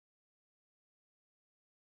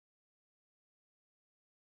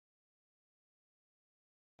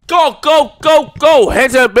Go, go, go, go.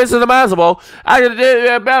 Head so big and massible. I just did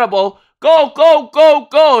it battable. Go, go, go,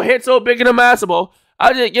 go. Head so big and massible.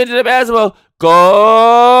 I just get to the basketball. Go.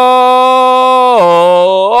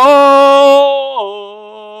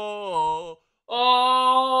 Oh.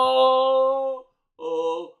 Oh. Oh.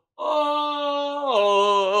 Oh.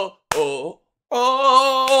 Oh.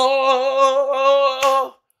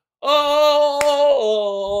 Oh. Oh.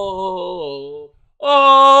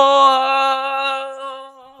 Oh.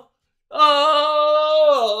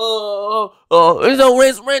 Oh. It's a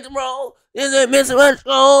race roll. Is it Mr. Rich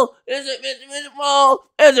roll? Is it Mr. Rich roll?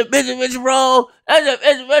 Is it Mr. Rich roll? Is it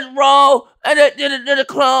Mr. Rich roll? And it did a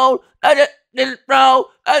clone. And it did it roll.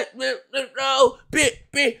 And it roll. Bit.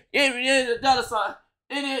 Give me the dollar sign.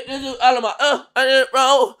 It is out of my I did it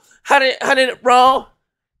roll. How did it roll?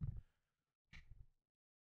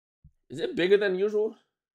 Is it bigger than usual?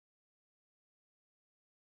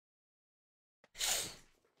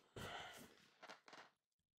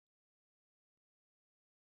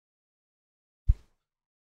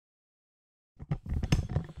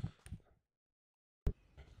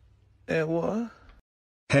 What?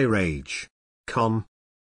 Hey Rage. Con.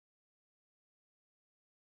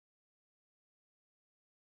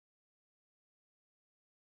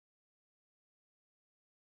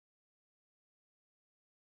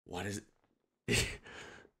 What is it?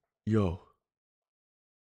 Yo.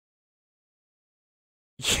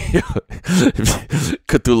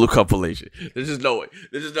 Cthulhu compilation. There's just no way.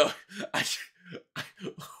 There's just no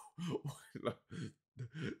way.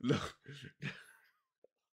 Look.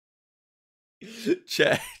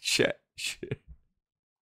 Chat.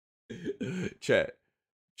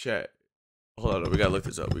 Hold on, we gotta look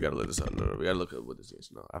this up. No, we gotta look at what this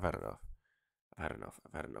is. No, I've had enough. I've had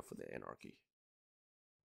enough of the anarchy.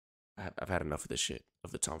 I've had enough of this shit,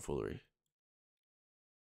 of the tomfoolery.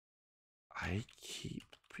 I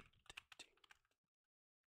keep predicting.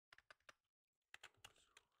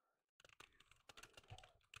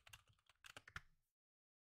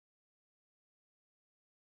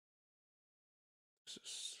 This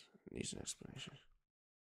needs an explanation.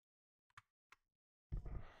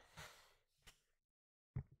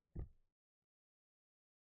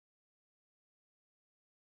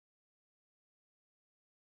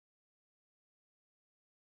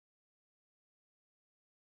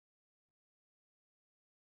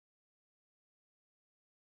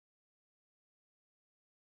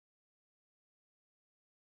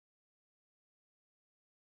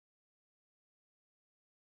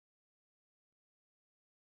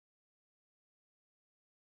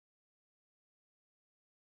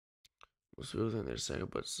 Most people think they're psychic,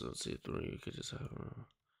 but still see it through. You could just have.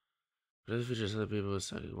 But other features other people with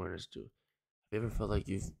psychic awareness do. Have you ever felt like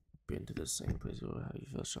you've been to the same place or how you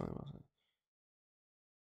feel strongly about something?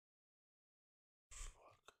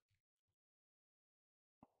 Fuck.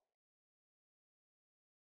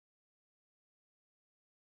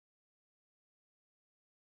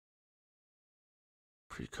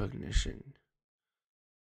 Precognition.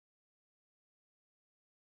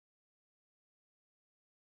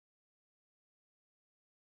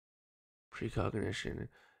 Precognition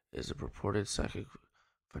is a purported psychic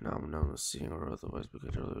phenomenon of seeing or otherwise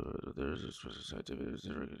because there is a specific activity is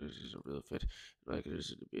a real fit, like it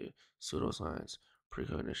is to be a pseudoscience.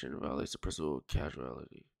 Precognition violates the principle of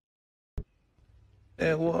causality.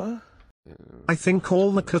 What? I think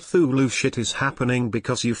all the Cthulhu shit is happening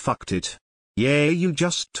because you fucked it. Yeah, you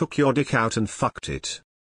just took your dick out and fucked it.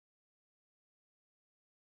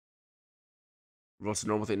 What's the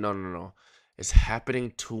normal thing? No. It's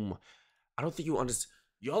happening too much. I don't think you understand.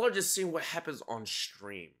 Y'all are just seeing what happens on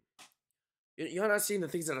stream. You're not seeing the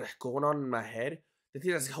things that are going on in my head. The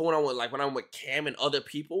things that's going on with, like, when I'm with Cam and other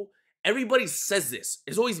people. Everybody says this.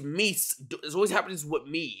 It's always me. It's always happening with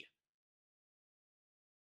me.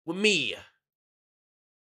 With me.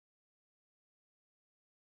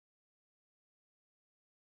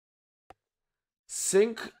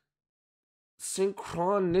 Synchronicities?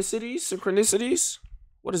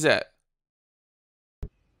 What is that?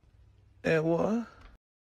 What?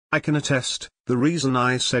 I can attest, the reason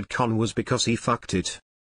I said con was because he fucked it.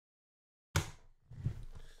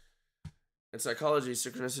 In psychology,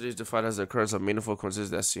 synchronicity is defined as the occurrence of meaningful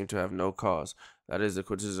coincidences that seem to have no cause. That is, the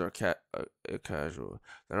coincidences are casual.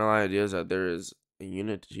 The underlying idea is that there is a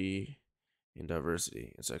unity in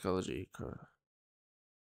diversity. In psychology,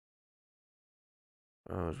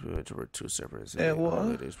 we're two separate.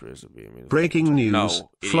 Breaking news, no,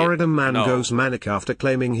 Florida man no. goes manic after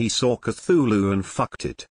claiming he saw Cthulhu and fucked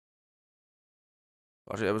it.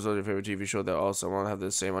 Watching episodes of your favorite TV show that all someone have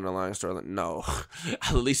the same underlying story. No.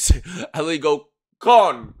 At least go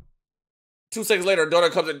con. 2 seconds later, her daughter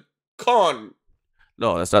comes in, con.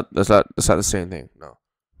 No, that's not the same thing. No.